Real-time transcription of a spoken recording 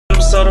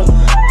soda,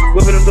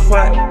 whipping up the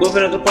pot,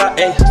 whipping up the pot,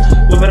 ayy.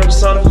 Whipping up the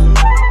soda,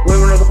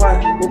 whipping up the pot,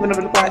 whipping up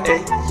the pot,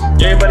 ayy.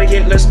 Everybody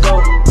get, let's go.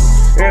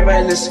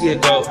 Everybody let's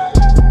get go.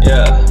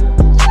 Yeah.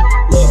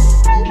 Look.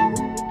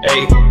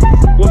 Ayy.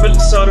 Whipping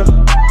the soda,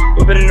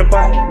 whipping in the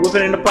pot,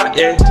 whipping in the pot,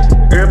 yeah.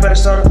 Everybody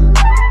soda,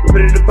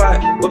 whipping in the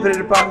pot, whipping in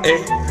the pot, ayy.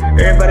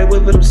 Everybody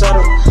whipping them soda,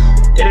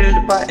 it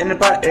in the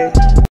pot, ayy.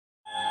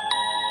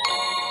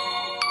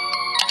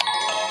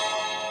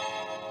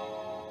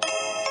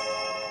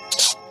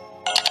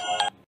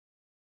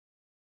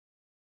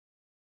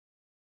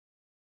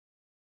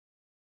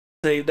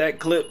 Save that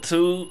clip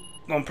too.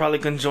 I'm probably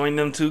gonna join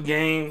them 2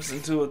 games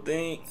into a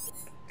thing.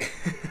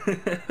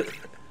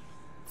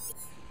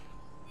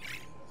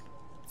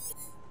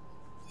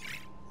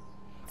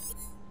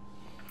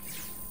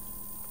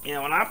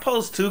 Yeah, when I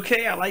post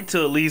 2K, I like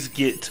to at least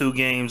get 2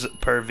 games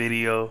per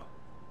video.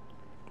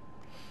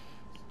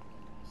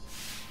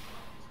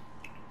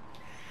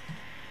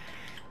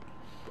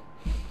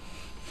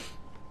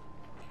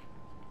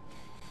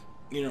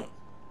 You know,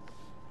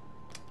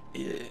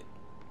 yeah.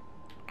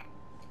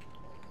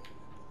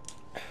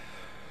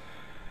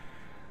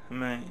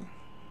 Man,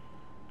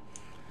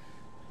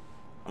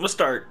 I'm gonna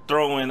start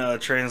throwing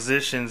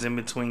transitions in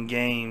between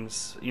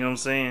games. You know what I'm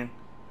saying?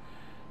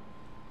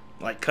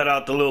 Like cut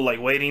out the little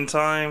like waiting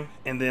time,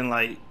 and then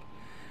like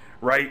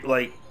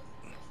like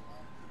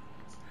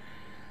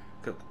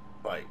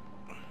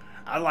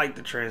I like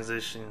the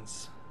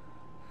transitions.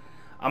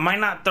 I might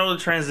not throw the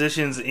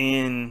transitions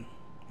in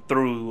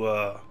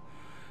through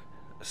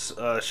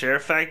Share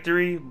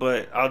Factory,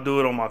 but I'll do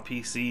it on my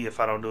PC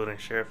if I don't do it in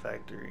Share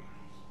Factory.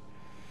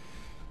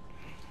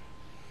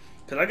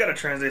 Cause I got a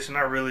transition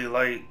I really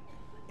like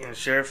in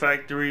Share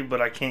Factory, but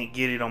I can't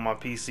get it on my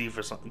PC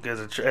for something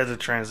because as a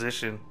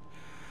transition,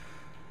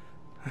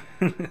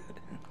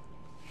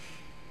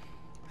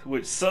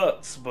 which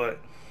sucks.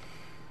 But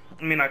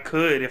I mean, I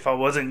could if I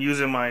wasn't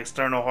using my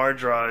external hard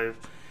drive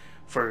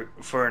for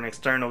an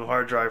external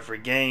hard drive for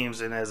games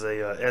and as a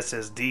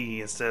SSD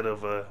instead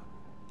of a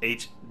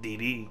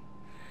HDD.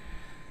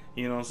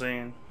 You know what I'm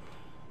saying?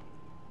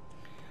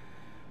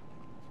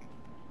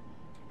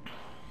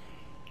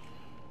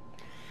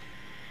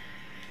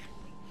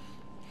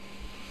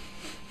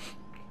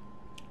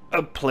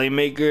 A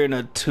playmaker and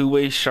a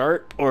 2-way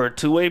sharp or a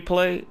 2-way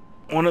play,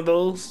 one of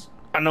those.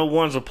 I know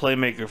one's a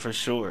playmaker for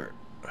sure.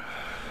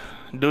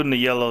 Dude in the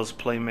yellow's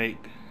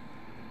playmake.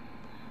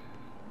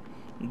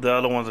 The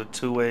other one's a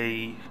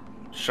 2-way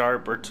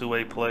sharp or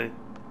 2-way play.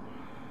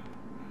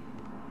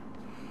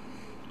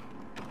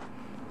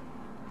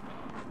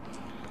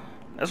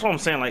 That's what I'm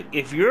saying. Like,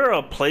 if you're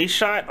a play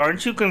shot,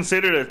 aren't you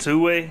considered a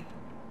 2-way?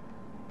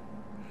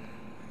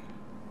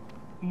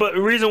 But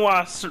reason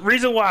why,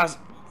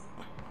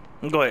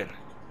 go ahead.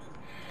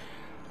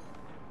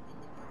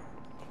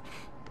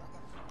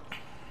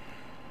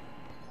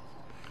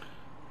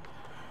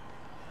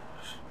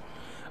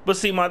 But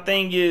see, my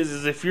thing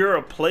is if you're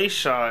a play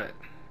shot,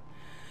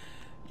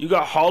 you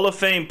got Hall of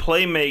Fame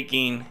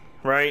playmaking,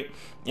 right?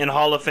 And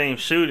Hall of Fame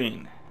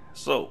shooting.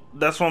 So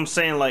that's what I'm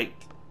saying. Like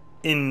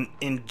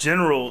in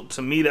general,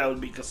 to me, that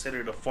would be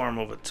considered a form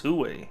of a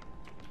 2-way.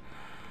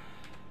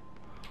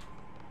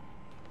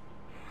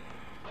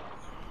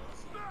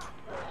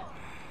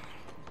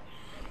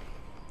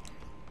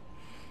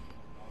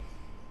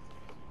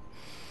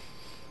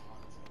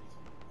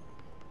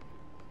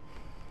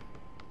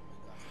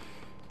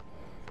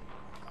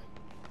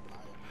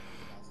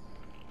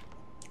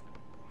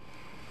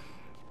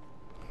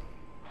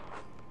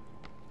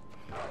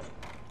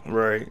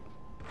 Right.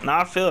 Now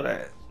I feel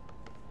that.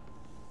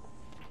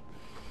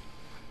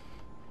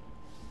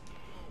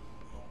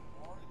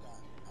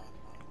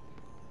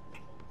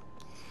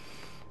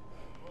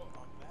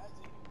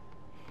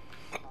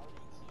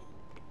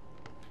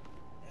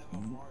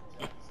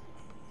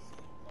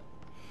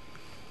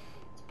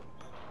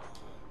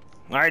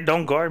 Alright,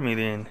 don't guard me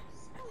then.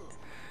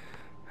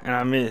 And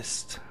I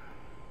missed.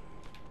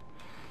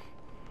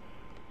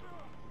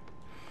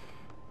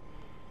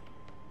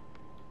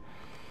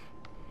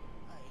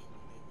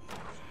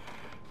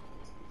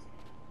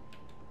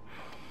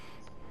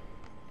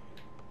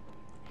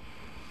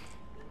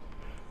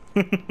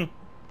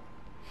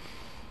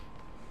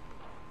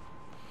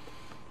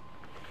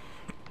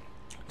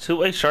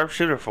 Two-way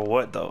sharpshooter for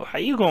what though? How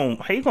you gonna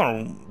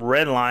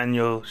redline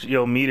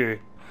your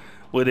meter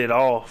with it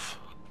off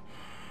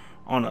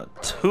on a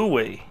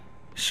 2-way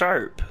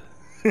sharp?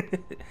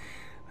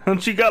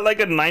 Don't you got like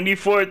a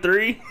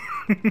 94.3?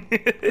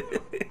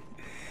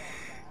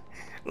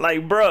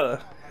 Like,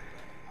 bruh.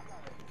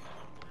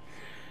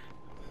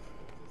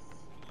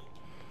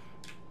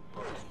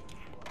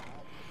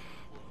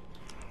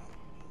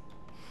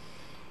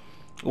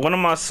 One of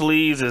my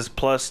sleeves is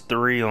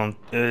 +3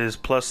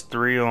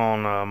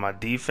 on my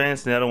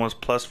defense, and the other one's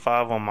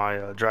 +5 on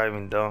my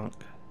driving dunk.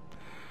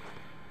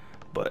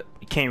 But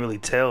you can't really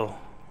tell.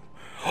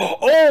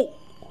 Oh!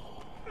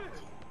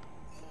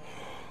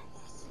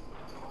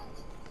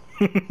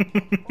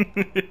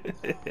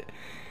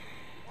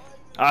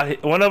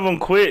 One of them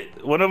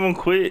quit. One of them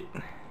quit.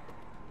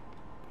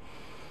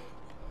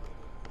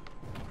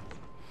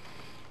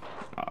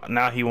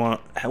 Now he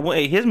want.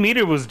 Wait, his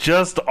meter was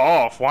just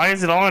off. Why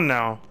is it on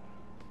now?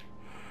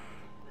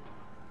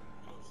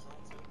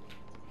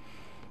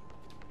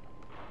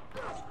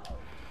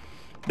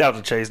 That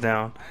was a chase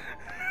down.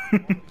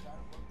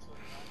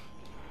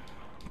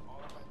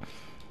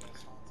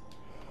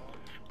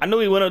 I knew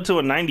he went up to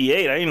a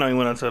 98. I didn't know he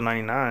went up to a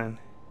 99.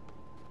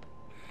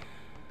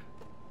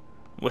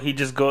 Will he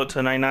just go up to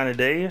a 99 a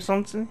day or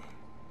something?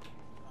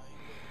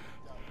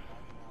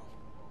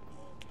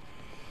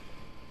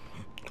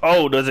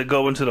 Oh, does it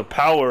go into the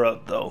power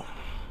up though?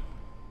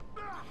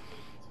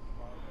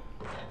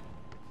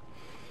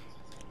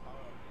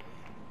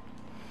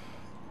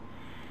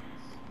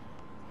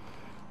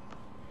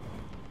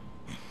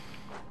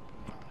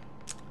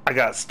 I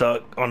got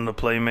stuck on the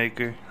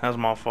playmaker. That's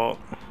my fault.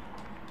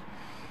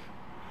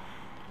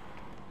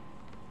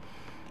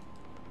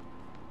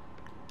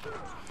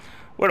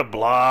 Where the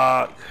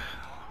block?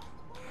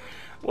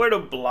 Where the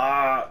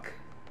block?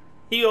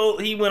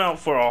 He went out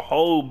for a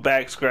whole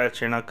back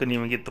scratcher and I couldn't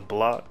even get the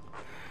block.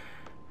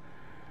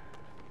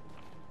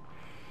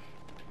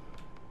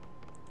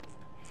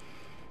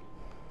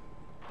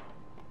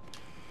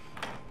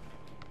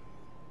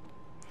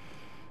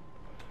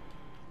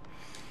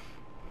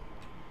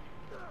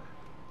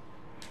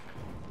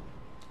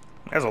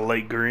 That's a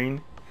late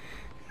green.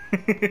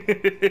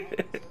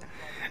 That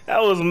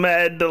was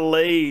mad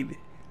delayed.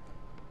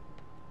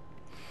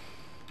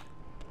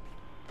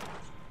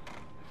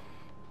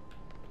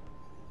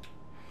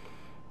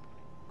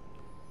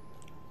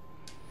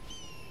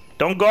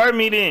 Don't guard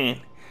me then.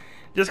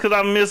 Just because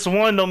I missed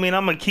one don't mean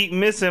I'm going to keep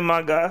missing,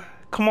 my guy.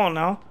 Come on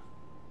now.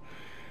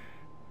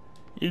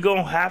 You're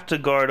going to have to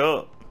guard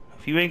up.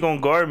 If you ain't going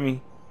to guard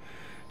me,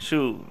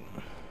 shoot.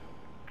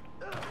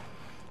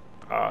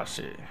 Oh,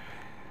 shit.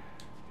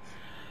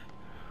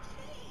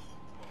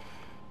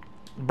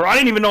 Bro, I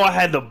didn't even know I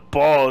had the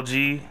ball,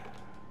 G.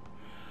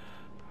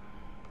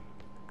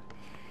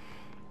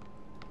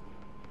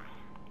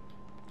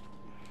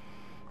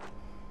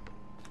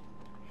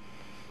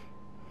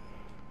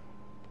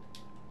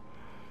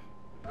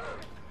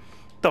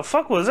 The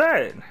fuck was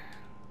that?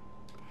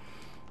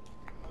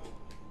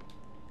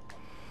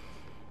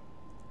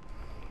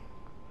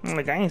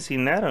 Like, I ain't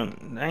seen that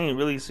I ain't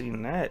really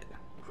seen that.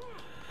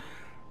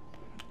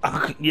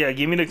 Yeah,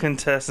 give me the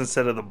contest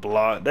instead of the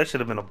block. That should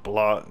have been a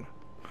block.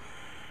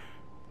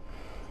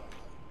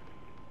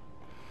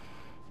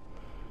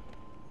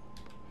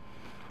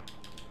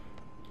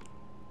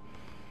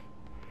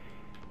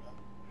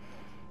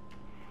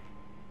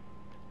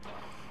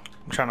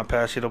 I'm trying to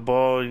pass you the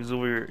ball. He was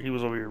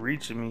over here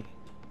reaching me.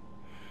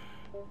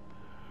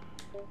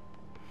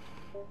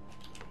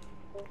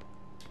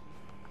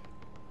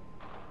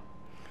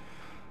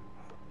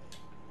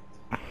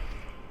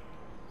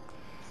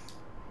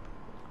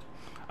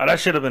 Oh, that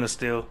should have been a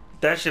steal.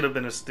 That should have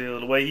been a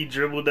steal. The way he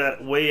dribbled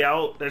that way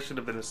out, that should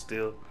have been a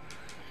steal.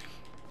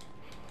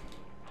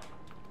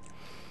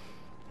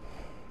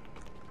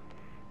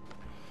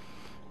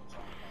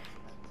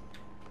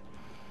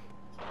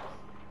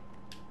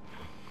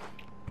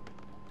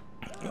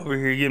 Over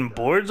here getting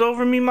boards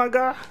over me, my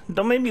guy.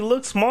 Don't make me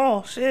look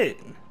small. Shit.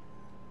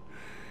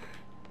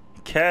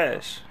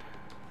 Cash.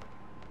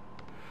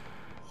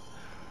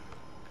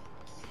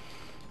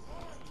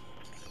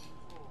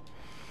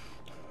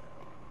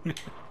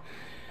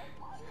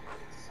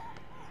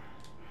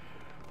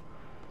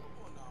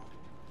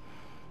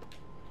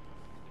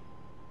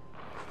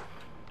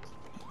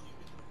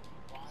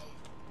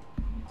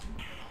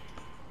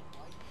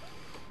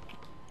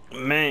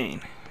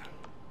 Man.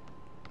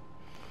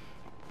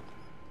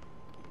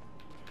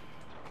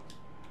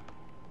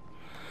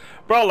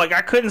 Bro, like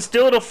I couldn't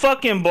steal the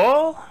fucking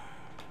ball?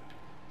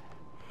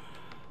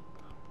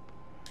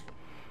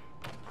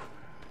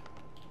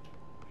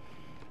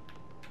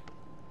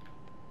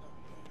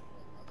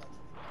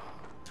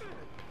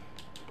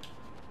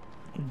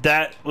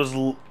 That was...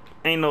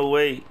 ain't no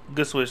way.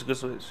 Good switch, good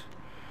switch.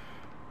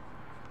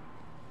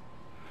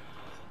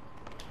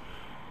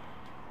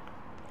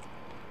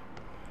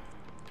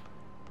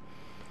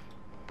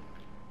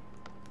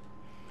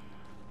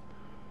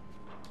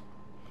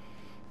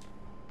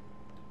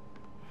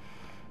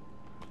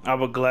 I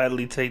would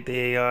gladly take the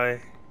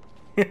AI.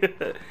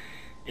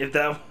 If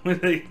that...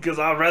 because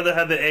I'd rather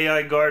have the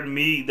AI guard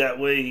me. That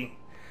way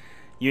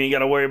you ain't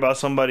gotta worry about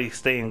somebody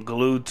staying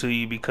glued to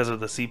you because of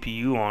the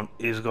CPU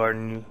is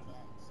guarding you.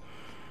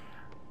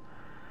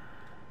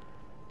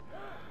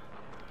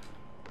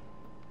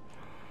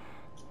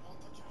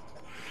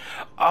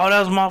 Oh, that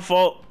was my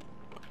fault.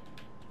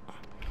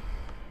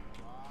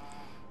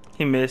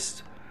 He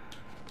missed.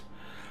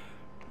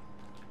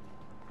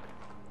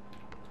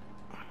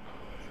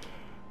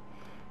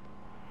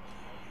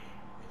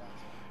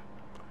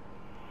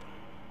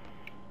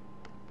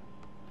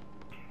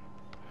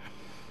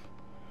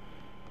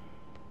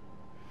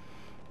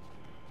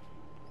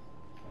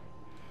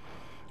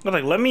 I was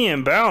like, let me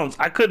inbounds.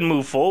 I couldn't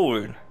move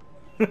forward.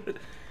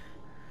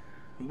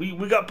 we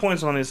got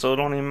points on this, so it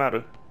don't even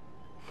matter.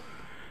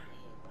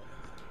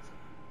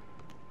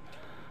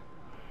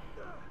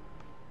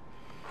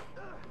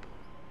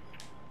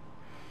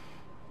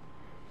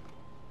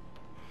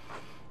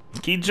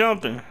 Keep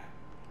jumping.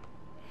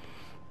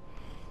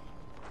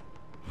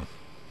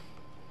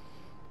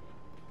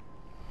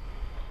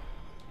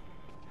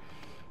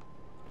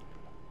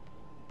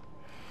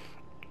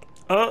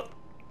 Oh.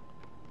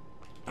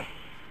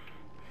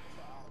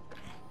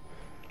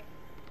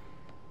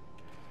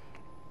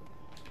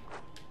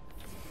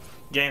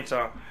 Game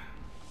time.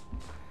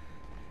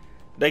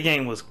 That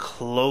game was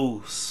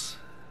close.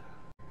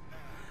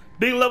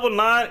 Big level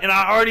 9, and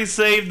I already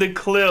saved the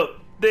clip.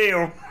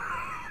 Damn.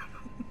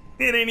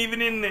 It ain't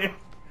even in there.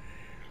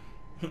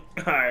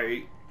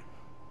 Alright.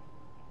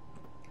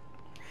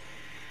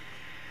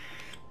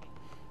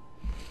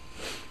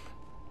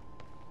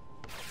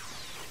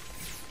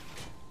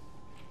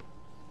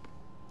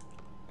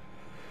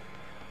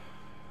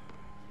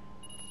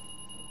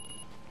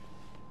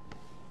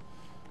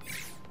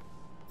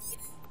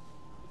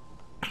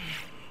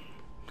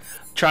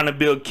 Trying to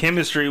build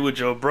chemistry with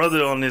your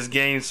brother on this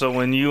game, so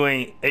when you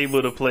ain't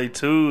able to play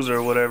twos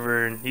or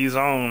whatever and he's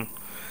on,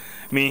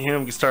 me and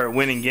him can start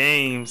winning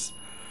games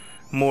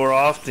more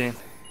often.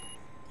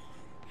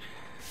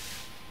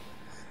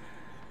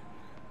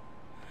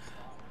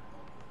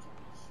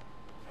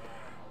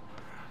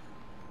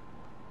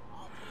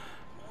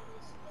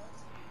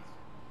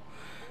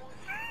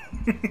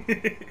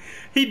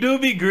 He do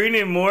be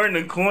greening more in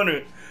the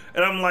corner.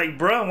 And I'm like,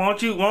 bro,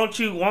 won't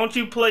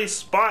you play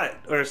spot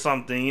or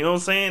something? You know what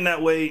I'm saying?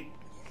 That way,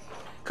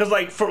 cause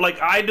like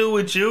I do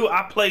with you,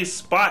 I play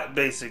spot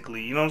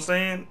basically. You know what I'm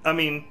saying? I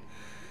mean,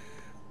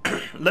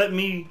 let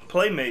me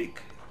play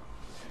make.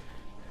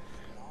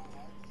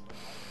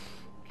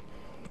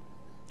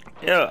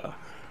 Yeah.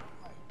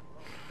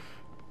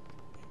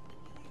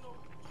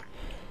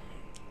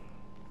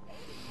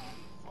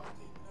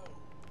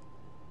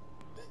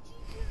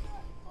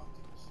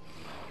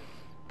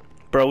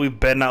 Bro, we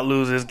better not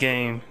lose this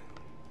game.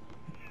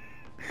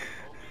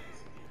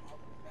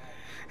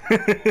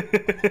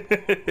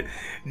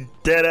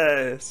 Dead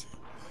ass.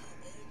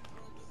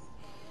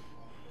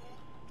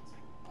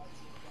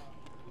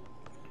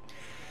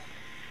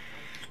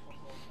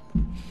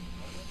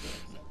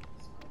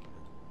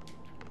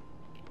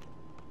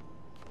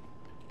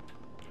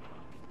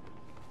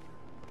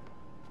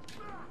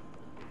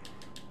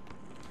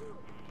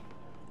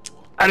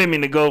 I didn't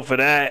mean to go for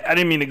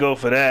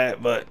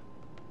that. But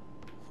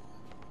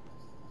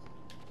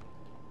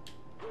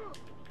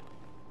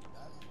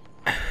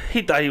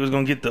he thought he was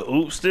gonna get the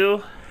oop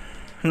still.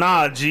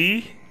 Nah,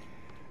 G.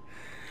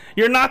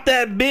 You're not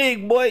that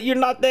big, boy. You're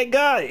not that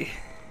guy.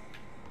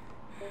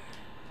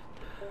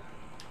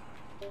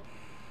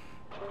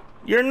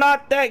 You're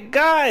not that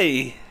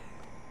guy.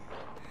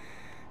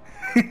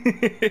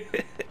 I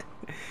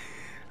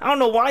don't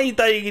know why he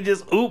thought he could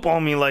just oop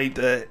on me like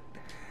that.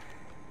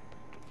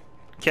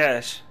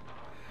 Cash.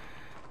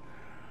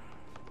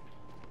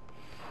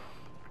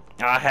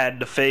 I had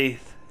the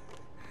faith.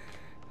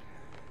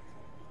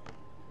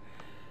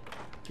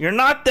 You're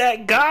not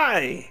that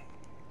guy.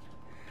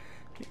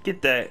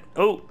 Get that.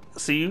 Oh,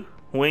 see you,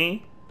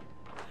 Wayne.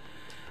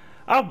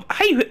 Oh,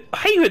 how you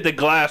hit the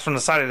glass from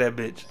the side of that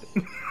bitch?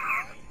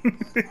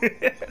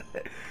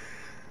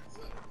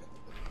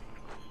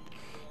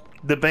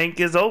 The bank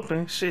is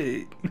open.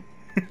 Shit.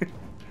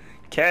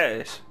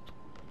 Cash.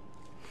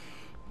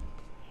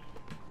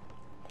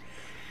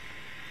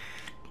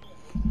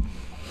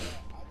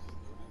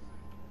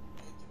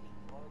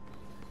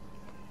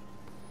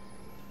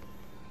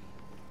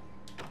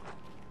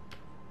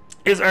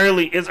 It's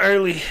early. It's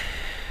early.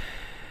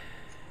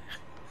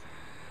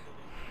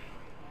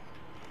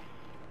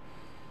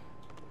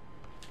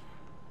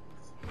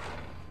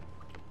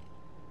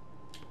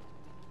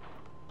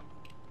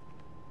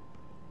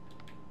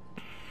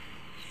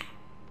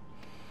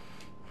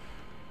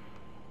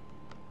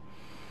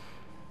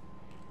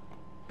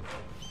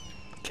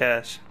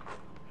 Cash.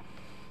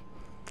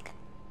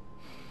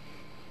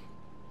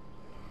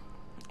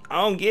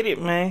 I don't get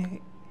it, man.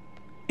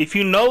 If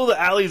you know the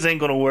alleys ain't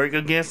gonna work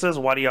against us,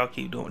 why do y'all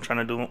keep trying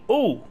to do them?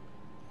 Ooh.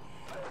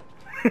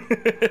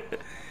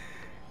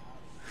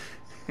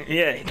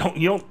 Yeah,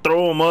 you don't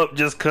throw them up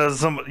just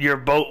cause your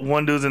boat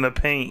one dude's in the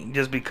paint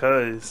just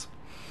because.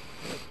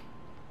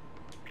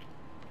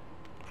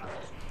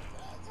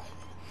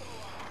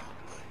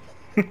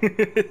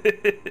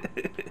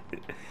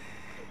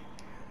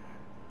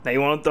 They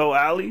want to throw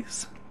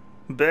alleys?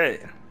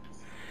 Bet.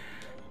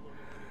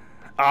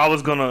 I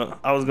was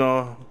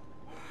gonna.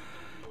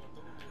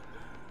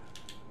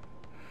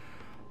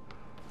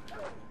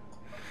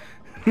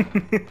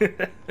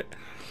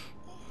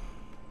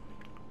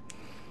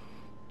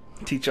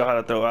 Teach y'all how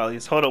to throw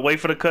alleys. Hold up, wait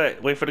for the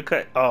cut. Wait for the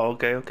cut. Oh,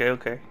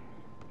 okay.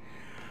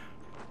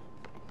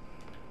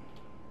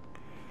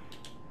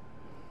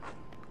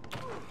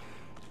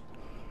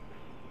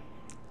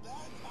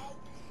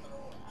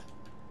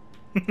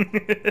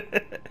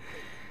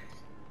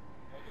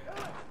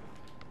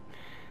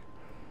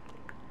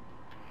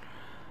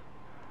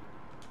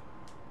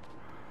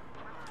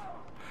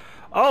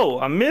 Oh,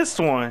 I missed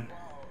one.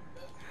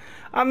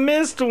 I'm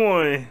just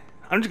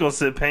gonna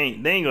sit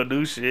paint. They ain't gonna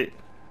do shit.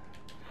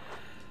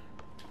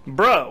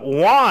 Bruh,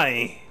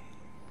 why?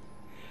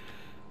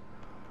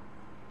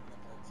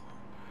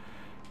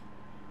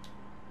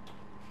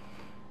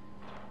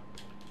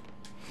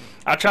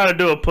 I tried to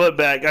do a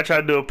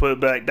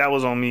putback. That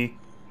was on me.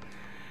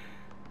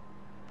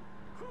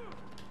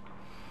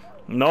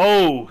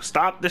 No,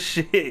 stop the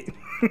shit.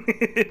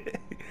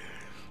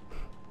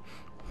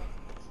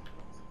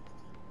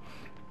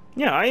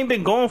 Yeah, I ain't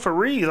been going for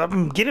reads. I've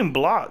been getting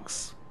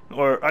blocks.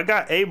 Or I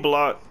got a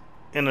block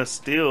and a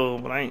steal,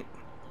 but I ain't.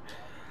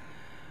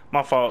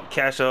 My fault.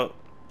 Cash up.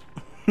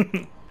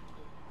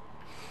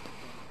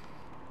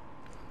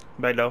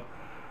 Back though.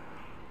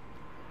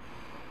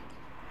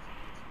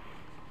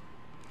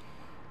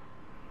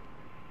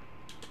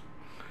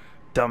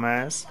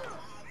 Dumbass.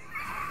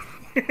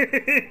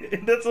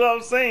 That's what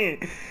I'm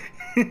saying.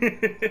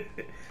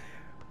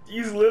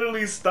 He's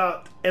literally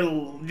stopped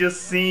and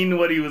just seen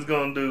what he was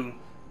gonna do.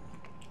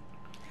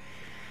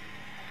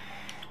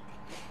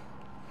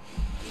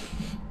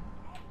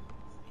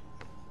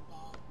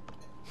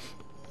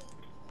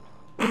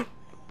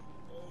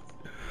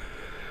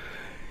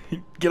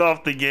 Get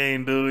off the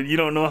game, dude. You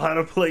don't know how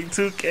to play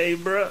 2K,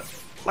 bruh.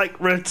 Like,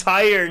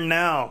 retire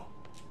now.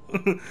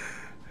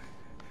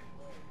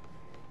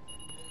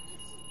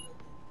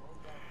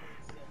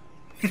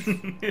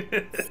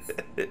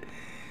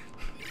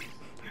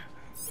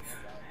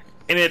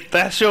 And if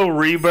that's your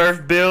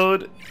rebirth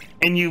build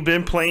and you've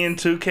been playing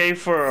 2K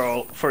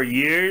for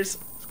years,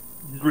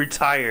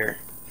 retire.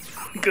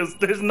 Because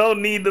there's no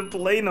need to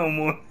play no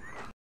more.